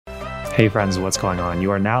Hey friends, what's going on?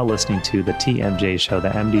 You are now listening to the TMJ show, the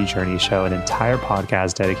MD Journey show, an entire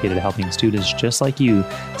podcast dedicated to helping students just like you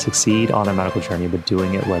succeed on their medical journey, but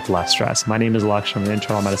doing it with less stress. My name is Laksh. I'm an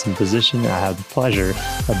internal medicine physician, and I have the pleasure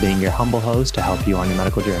of being your humble host to help you on your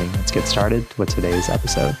medical journey. Let's get started with today's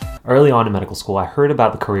episode. Early on in medical school, I heard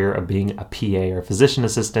about the career of being a PA or physician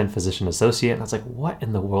assistant, physician associate, and I was like, what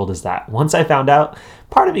in the world is that? Once I found out,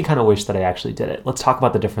 part of me kind of wished that I actually did it. Let's talk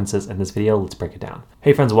about the differences in this video. Let's break it down.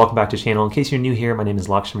 Hey friends, welcome back to the channel. In case you're new here, my name is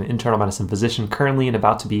Laksh. I'm an internal medicine physician currently and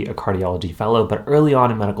about to be a cardiology fellow, but early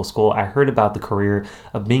on in medical school, I heard about the career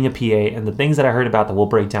of being a PA, and the things that I heard about that we'll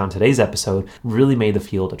break down today's episode really made the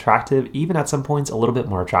field attractive, even at some points a little bit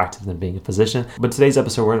more attractive than being a physician. But today's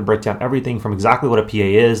episode, we're going to break down everything from exactly what a PA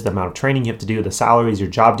is, the amount of training you have to do, the salaries, your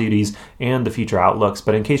job duties, and the future outlooks.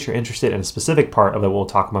 But in case you're interested in a specific part of it we'll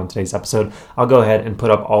talk about in today's episode, I'll go ahead and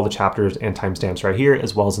put up all the chapters and timestamps right here,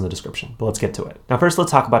 as well as in the description. But let's get to it. Now first,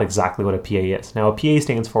 let's talk about exactly what a PA is. Now a PA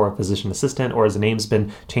stands for a physician assistant, or as the name's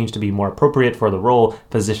been changed to be more appropriate for the role,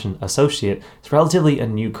 physician associate. It's relatively a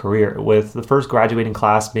new career, with the first graduating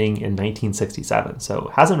class being in 1967. So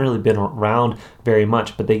it hasn't really been around very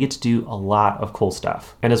much, but they get to do a lot of cool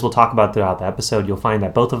stuff. And as we'll talk about throughout the episode, you'll find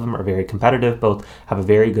that both of them are very competitive, both have a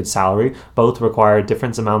very good salary, both require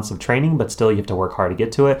different amounts of training, but still you have to work hard to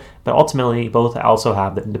get to it. But ultimately, both also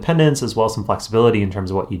have the independence as well as some flexibility in terms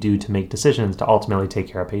of what you do to make decisions to ultimately take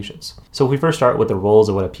care of patients. So if we first start with the roles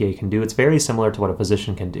of what a PA can do, it's very similar to what a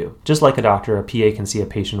physician can do. Just like a doctor, a PA can see a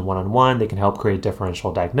patient one-on-one, they can help create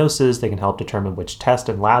differential diagnosis, they can help determine which tests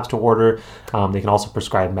and labs to order, they can also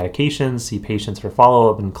prescribe medications, see patients for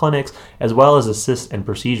follow-up in clinics, as well as assist in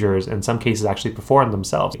procedures, in some cases actually perform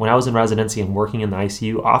themselves. When I was in residency and working in the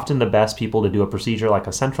ICU, often the best people to do a procedure like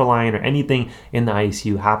a central line or anything in the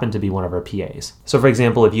ICU happen to be one of our PAs. So for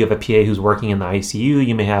example, if you have a PA who's working in the ICU,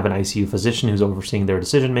 you may have an ICU physician who's overseeing their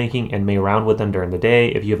decision making and may round with them during the day.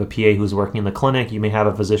 If you have a PA who's working in the clinic, you may have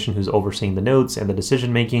a physician who's overseeing the notes and the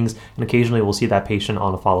decision makings, and occasionally we'll see that patient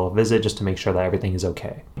on a follow-up visit just to make sure that everything is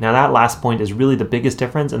okay. Now that last point is really the biggest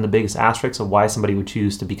difference and the biggest asterisk of why somebody would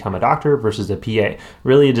choose to become a doctor versus a PA.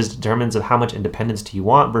 Really, it just determines of how much independence do you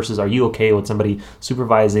want versus are you okay with somebody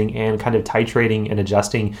supervising and kind of titrating and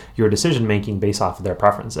adjusting your decision making based off of their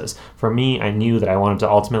preferences. For me, I knew that I wanted to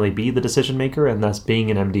ultimately be the decision maker, and thus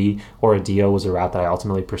being an MD or a DO was a route that I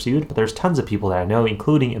ultimately pursued. But there's tons of people that I know,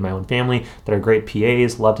 including in my own family, that are great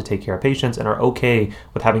PAs, love to take care of patients, and are okay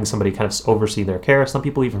with having somebody kind of oversee their care. Some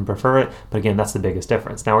people even prefer it, but again, that's the biggest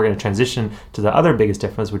difference. Now we're going to transition to the other biggest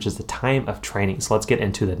difference, which is the time of training. So let's get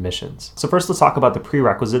into the admissions. So first, let's talk about the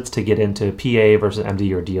prerequisites to get into PA versus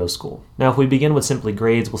MD or DO school. Now, if we begin with simply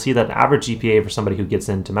grades, we'll see that the average GPA for somebody who gets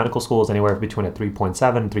into medical school is anywhere between a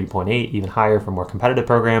 3.7 and 3.8, even higher for more competitive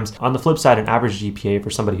programs. On the flip side, an average GPA for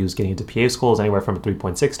somebody who's getting into PA school is anywhere from a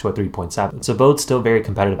 3.6 to a 3.7. So both still very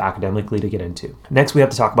competitive academically to get into. Next, we have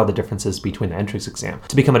to talk about the differences between the entrance exam.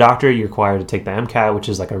 To become a doctor, you're required to take the MCAT, which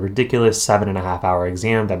is like a ridiculous 7.5-hour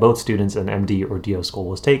exam that both students in MD or DO school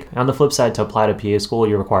will take. On the flip side, to apply to PA school,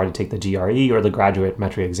 you're required to take the GRE or the graduate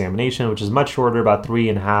metric examination, which is much shorter, about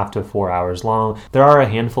 3.5 to 4 hours long. There are a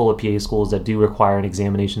handful of PA schools that do require an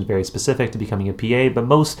examination very specific to becoming a PA, but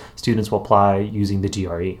most students will apply using the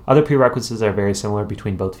GRE. Other prerequisites are very similar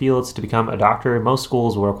between both fields. To become a doctor, most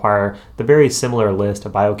schools will require the very similar list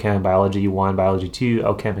of biochem, biology 1, biology 2,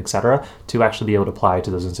 OChem, etc. to actually be able to apply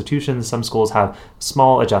to those institutions. Some schools have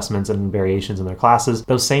small adjustments and variations in their classes.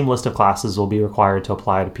 Those same list of classes will be required to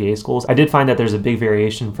apply to PA schools. I did find that there's a big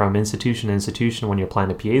variation from institution to institution when you're applying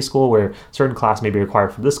to PA school, where certain class may be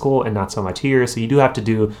required for this school and not so much here. So you do have to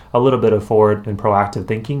do a little bit of forward and proactive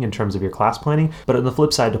thinking in terms of your class planning. But on the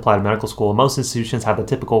flip side, to apply to medical school, most institutions have the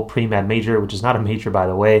typical pre-med major, which is not a major by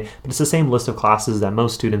the way, but it's the same list of classes that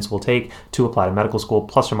most students will take to apply to medical school,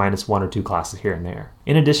 plus or minus 1 or 2 classes here and there.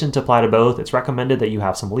 In addition, to apply to both, it's recommended that you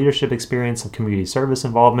have some leadership experience, some community service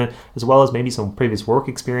involvement, as well as maybe some previous work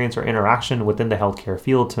experience or interaction within the healthcare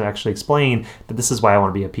field to actually explain that this is why I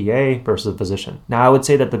want to be a PA versus a physician. Now, I would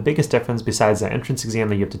say that the biggest difference besides the entrance exam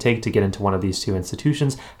that you have to take to get into one of these two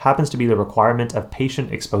institutions happens to be the requirement of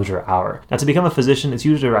patient exposure hour. Now, to become a physician, it's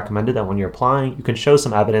usually recommended that when you're applying, you can show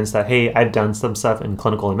some evidence that, hey, I've done some stuff in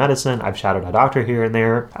clinical medicine, I've shadowed a doctor here and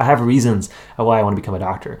there, I have reasons of why I want to become a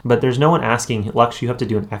doctor. But there's no one asking, Lux, you have to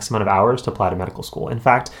do an X amount of hours to apply to medical school. In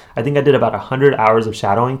fact, I think I did about 100 hours of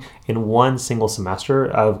shadowing in one single semester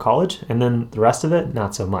of college, and then the rest of it,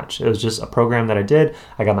 not so much. It was just a program that I did.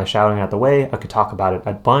 I got my shadowing out the way. I could talk about it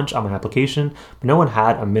a bunch on my application, but no one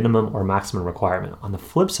had a minimum or maximum requirement. On the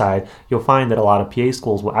flip side, you'll find that a lot of PA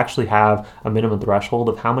schools will actually have a minimum threshold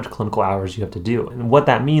of how much clinical hours you have to do. And what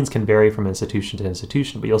that means can vary from institution to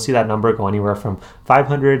institution, but you'll see that number go anywhere from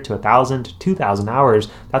 500 to 1,000 to 2,000 hours.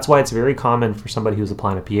 That's why it's very common for somebody who's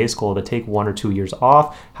applying to PA school to take 1 or 2 years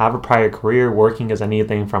off, have a prior career working as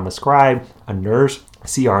anything from a scribe, a nurse,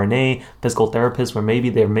 CRNA, physical therapist, where maybe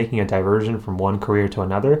they're making a diversion from one career to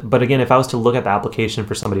another. But again, if I was to look at the application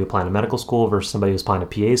for somebody applying to medical school versus somebody who's applying to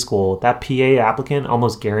PA school, that PA applicant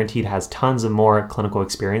almost guaranteed has tons of more clinical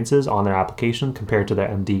experiences on their application compared to their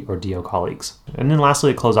MD or DO colleagues. And then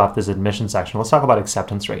lastly, to close off this admission section, let's talk about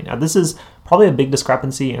acceptance rate. Now, this is probably a big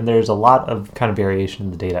discrepancy, and there's a lot of kind of variation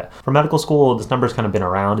in the data. For medical school, this number's kind of been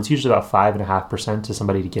around. It's usually about 5.5% to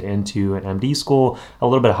somebody to get into an MD school, a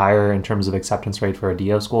little bit higher in terms of acceptance rate for a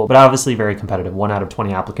DO school, but obviously very competitive. 1 out of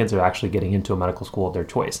 20 applicants are actually getting into a medical school of their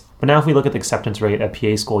choice. But now if we look at the acceptance rate at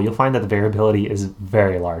PA school, you'll find that the variability is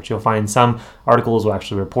very large. You'll find some articles will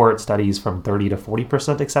actually report studies from 30 to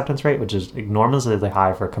 40% acceptance rate, which is enormously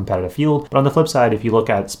high for a competitive field. But on the flip side, if you look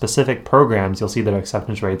at specific programs, you'll see that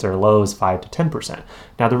acceptance rates are low as 5 to 10%.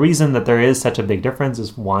 Now, the reason that there is such a big difference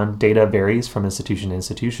is, one, data varies from institution to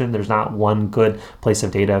institution. There's not one good place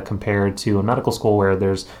of data compared to a medical school where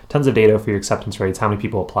there's tons of data for your acceptance rates, how many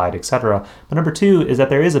people applied, etc. But number two is that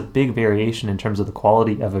there is a big variation in terms of the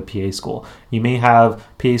quality of a PA school. You may have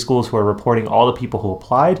PA schools who are reporting all the people who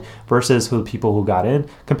applied versus who people who got in,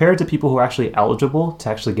 compared to people who are actually eligible to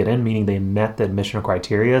actually get in, meaning they met the admission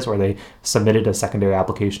criteria or they submitted a secondary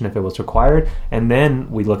application if it was required. And then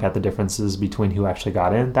we look at the differences between who actually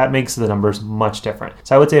got in. That makes the numbers much different.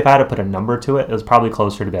 So I would say if I had to put a number to it, it was probably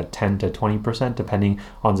closer to about 10 to 20% depending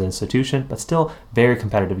on the institution, but still very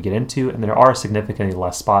competitive to get into, and there are significantly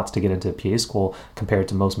less spots to get into PA school compared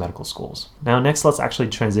to most medical schools. Now next, let's actually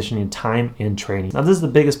transition in time in training. Now this is the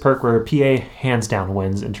biggest perk where PA hands down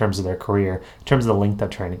wins in terms of their career, in terms of the length of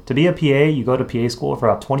training. To be a PA, you go to PA school for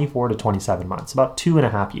about 24 to 27 months, about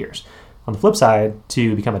 2.5 years. On the flip side,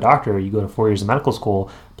 to become a doctor, you go to 4 years of medical school,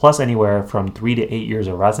 plus anywhere from 3 to 8 years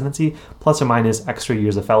of residency, plus or minus extra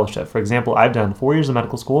years of fellowship. For example, I've done 4 years of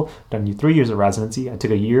medical school, done 3 years of residency. I took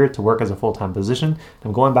a year to work as a full-time physician.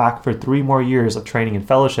 I'm going back for 3 more years of training and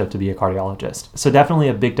fellowship to be a cardiologist. So definitely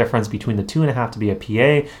a big difference between the 2.5 to be a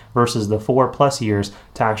PA versus the 4+ years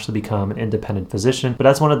to actually become an independent physician. But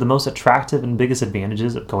that's one of the most attractive and biggest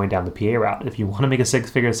advantages of going down the PA route. If you want to make a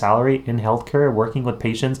 6-figure salary in healthcare, working with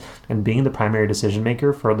patients and being the primary decision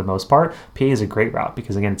maker for the most part, PA is a great route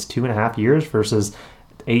because again, it's 2.5 years versus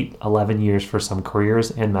 8-11 years for some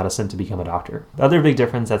careers in medicine to become a doctor. The other big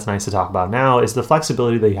difference that's nice to talk about now is the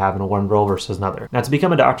flexibility that you have in one role versus another. Now, to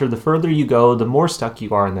become a doctor, the further you go, the more stuck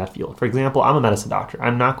you are in that field. For example, I'm a medicine doctor.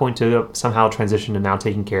 I'm not going to somehow transition to now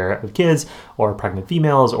taking care of kids or pregnant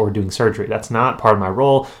females or doing surgery. That's not part of my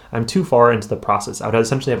role. I'm too far into the process. I would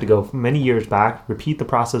essentially have to go many years back, repeat the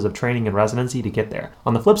process of training and residency to get there.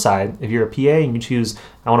 On the flip side, if you're a PA and you choose,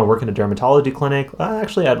 I want to work in a dermatology clinic,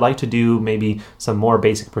 actually I'd like to do maybe some more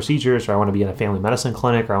basic procedures, or I want to be in a family medicine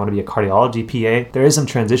clinic, or I want to be a cardiology PA. There is some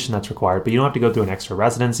transition that's required, but you don't have to go through an extra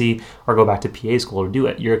residency or go back to PA school to do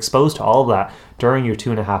it. You're exposed to all of that during your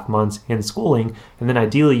 2.5 months in schooling, and then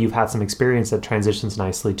ideally you've had some experience that transitions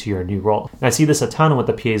nicely to your new role. And I see this a ton with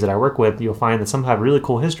the PAs that I work with. You'll find that some have really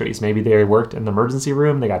cool histories. Maybe they worked in the emergency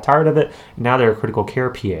room, they got tired of it, and now they're a critical care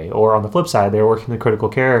PA. Or on the flip side, they're working in critical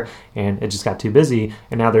care and it just got too busy,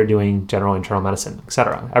 and now they're doing general internal medicine,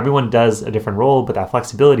 etc. Everyone does a different role, but that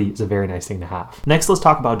flexibility is a very nice thing to have. Next, let's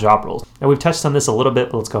talk about job roles. Now, we've touched on this a little bit,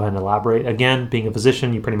 but let's go ahead and elaborate. Again, being a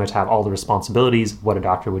physician, you pretty much have all the responsibilities of what a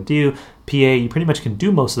doctor would do. PA, you pretty much can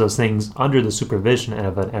do most of those things under the supervision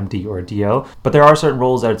of an MD or a DO, but there are certain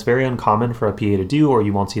roles that it's very uncommon for a PA to do, or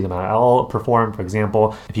you won't see them at all perform. For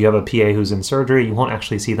example, if you have a PA who's in surgery, you won't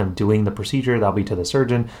actually see them doing the procedure. That'll be to the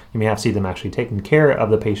surgeon. You may have to see them actually taking care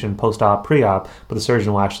of the patient post-op, pre-op, but the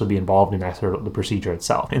surgeon will actually be involved in the procedure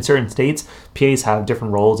itself. In certain states, PAs have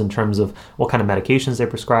different roles in terms of what kind of medications they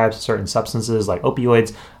prescribe, certain substances like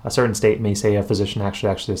opioids. A certain state may say a physician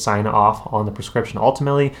actually sign off on the prescription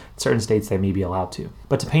ultimately. In certain states, they may be allowed to.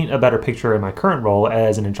 But to paint a better picture in my current role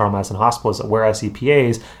as an internal medicine hospitalist where I see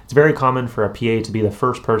PAs, it's very common for a PA to be the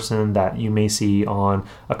first person that you may see on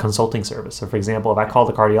a consulting service. So for example, if I call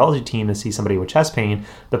the cardiology team to see somebody with chest pain,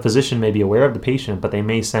 the physician may be aware of the patient, but they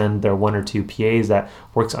may send their 1 or 2 PAs that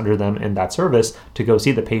works under them in that service to go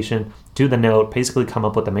see the patient, do the note, basically come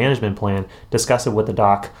up with a management plan, discuss it with the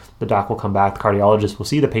doc. The doc will come back, the cardiologist will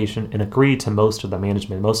see the patient and agree to most of the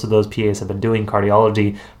management. Most of those PAs have been doing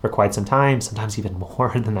cardiology for quite some time, sometimes even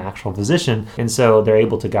more than the actual physician, and so they're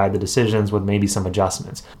able to guide the decisions with maybe some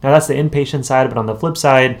adjustments. Now that's the inpatient side, but on the flip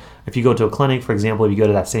side, If you go to a clinic, for example, if you go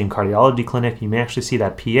to that same cardiology clinic, you may actually see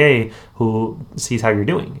that PA who sees how you're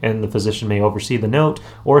doing, and the physician may oversee the note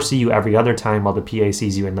or see you every other time while the PA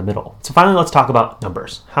sees you in the middle. So finally, let's talk about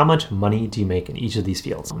numbers. How much money do you make in each of these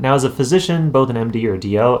fields? Now, as a physician, both an MD or a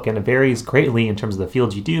DO, again, it varies greatly in terms of the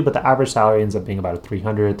field you do, but the average salary ends up being about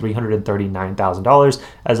 $339,000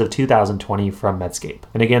 as of 2020 from Medscape.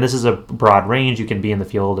 And again, this is a broad range. You can be in the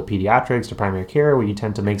field of pediatrics to primary care, where you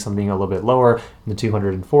tend to make something a little bit lower in the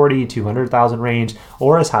 200,000 range,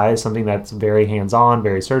 or as high as something that's very hands-on,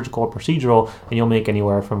 very surgical, procedural, and you'll make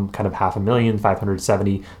anywhere from kind of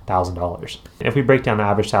 $570,000. If we break down the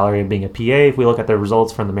average salary of being a PA, if we look at the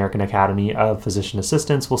results from the American Academy of Physician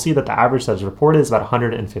Assistants, we'll see that the average that's reported is about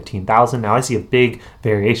 $115,000. Now, I see a big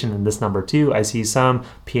variation in this number too. I see some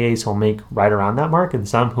PAs who will make right around that mark, and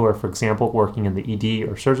some who are, for example, working in the ED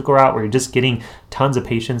or surgical route, where you're just getting tons of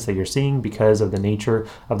patients that you're seeing because of the nature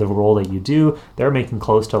of the role that you do. They're making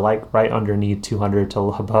close to like right underneath $200,000 to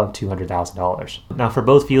above $200,000. Now, for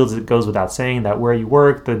both fields, it goes without saying that where you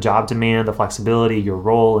work, the job demand, the flexibility, your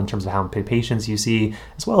role in terms of how many patients you see,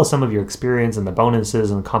 as well as some of your experience and the bonuses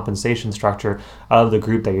and the compensation structure of the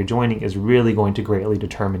group that you're joining is really going to greatly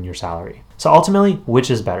determine your salary. So ultimately, which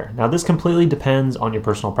is better? Now, this completely depends on your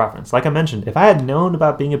personal preference. Like I mentioned, if I had known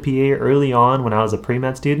about being a PA early on when I was a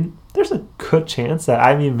pre-med student, there's a good chance that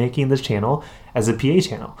I'm even making this channel as a PA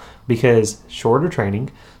channel, because shorter training,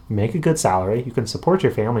 make a good salary, you can support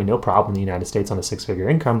your family no problem in the United States on a six-figure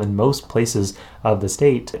income in most places of the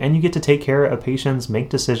state, and you get to take care of patients, make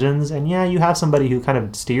decisions, and yeah, you have somebody who kind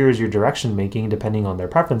of steers your direction making depending on their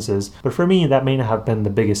preferences. But for me, that may not have been the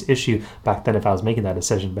biggest issue back then if I was making that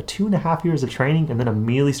decision. But 2.5 years of training and then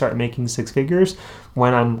immediately start making six figures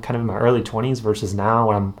when I'm kind of in my early 20s versus now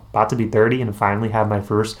when I'm about to be 30 and finally have my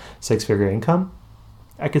first six-figure income,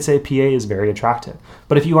 I could say PA is very attractive.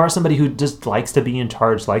 But if you are somebody who just likes to be in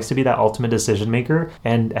charge, likes to be that ultimate decision maker,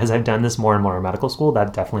 and as I've done this more and more in medical school,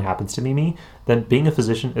 that definitely happens to be me, then being a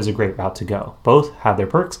physician is a great route to go. Both have their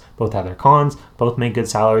perks, both have their cons, both make good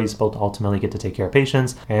salaries, both ultimately get to take care of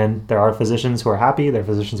patients, and there are physicians who are happy, there are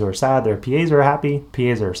physicians who are sad, there are PAs who are happy,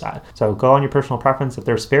 PAs who are sad. So go on your personal preference. If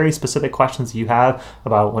there's very specific questions you have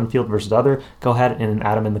about one field versus the other, go ahead and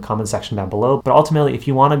add them in the comment section down below. But ultimately, if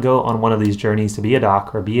you want to go on one of these journeys to be a doc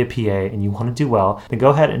or be a PA and you want to do well, then go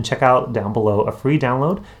ahead and check out down below a free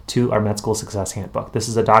download to our Med School Success Handbook. This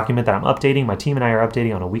is a document that I'm updating. My team and I are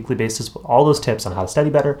updating on a weekly basis with all those tips on how to study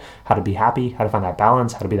better, how to be happy, how to find that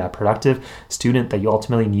balance, how to be that productive student that you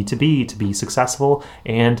ultimately need to be successful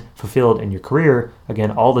and fulfilled in your career.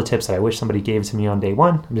 Again, all the tips that I wish somebody gave to me on day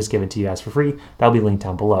one, I'm just giving to you guys for free. That'll be linked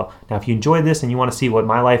down below. Now, if you enjoyed this and you want to see what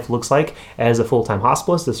my life looks like as a full-time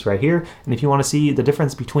hospitalist, this right here. And if you want to see the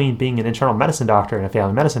difference between being an internal medicine doctor and a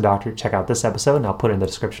family medicine doctor, check out this episode and I'll put it in the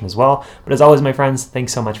description as well. But as always, my friends,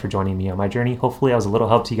 thanks so much for joining me on my journey. Hopefully I was a little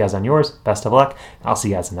help to you guys on yours. Best of luck. I'll see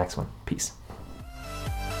you guys in the next one. Peace.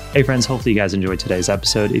 Hey friends, hopefully you guys enjoyed today's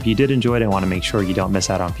episode. If you did enjoy it, I want to make sure you don't miss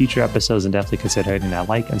out on future episodes, and definitely consider hitting that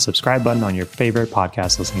like and subscribe button on your favorite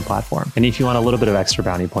podcast listening platform. And if you want a little bit of extra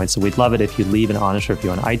bounty points, we'd love it if you leave an honest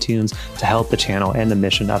review on iTunes to help the channel and the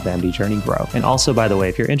mission of the MD Journey grow. And also, by the way,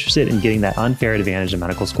 if you're interested in getting that unfair advantage in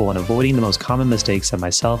medical school and avoiding the most common mistakes that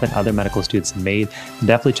myself and other medical students have made,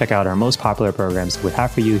 definitely check out our most popular programs we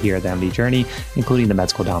have for you here at the MD Journey, including the Med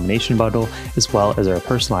School Domination Bundle, as well as our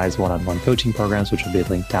personalized one-on-one coaching programs, which will be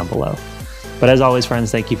linked down below. But as always,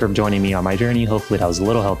 friends, thank you for joining me on my journey. Hopefully that was a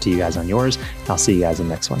little help to you guys on yours. I'll see you guys in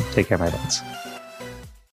the next one. Take care, my friends.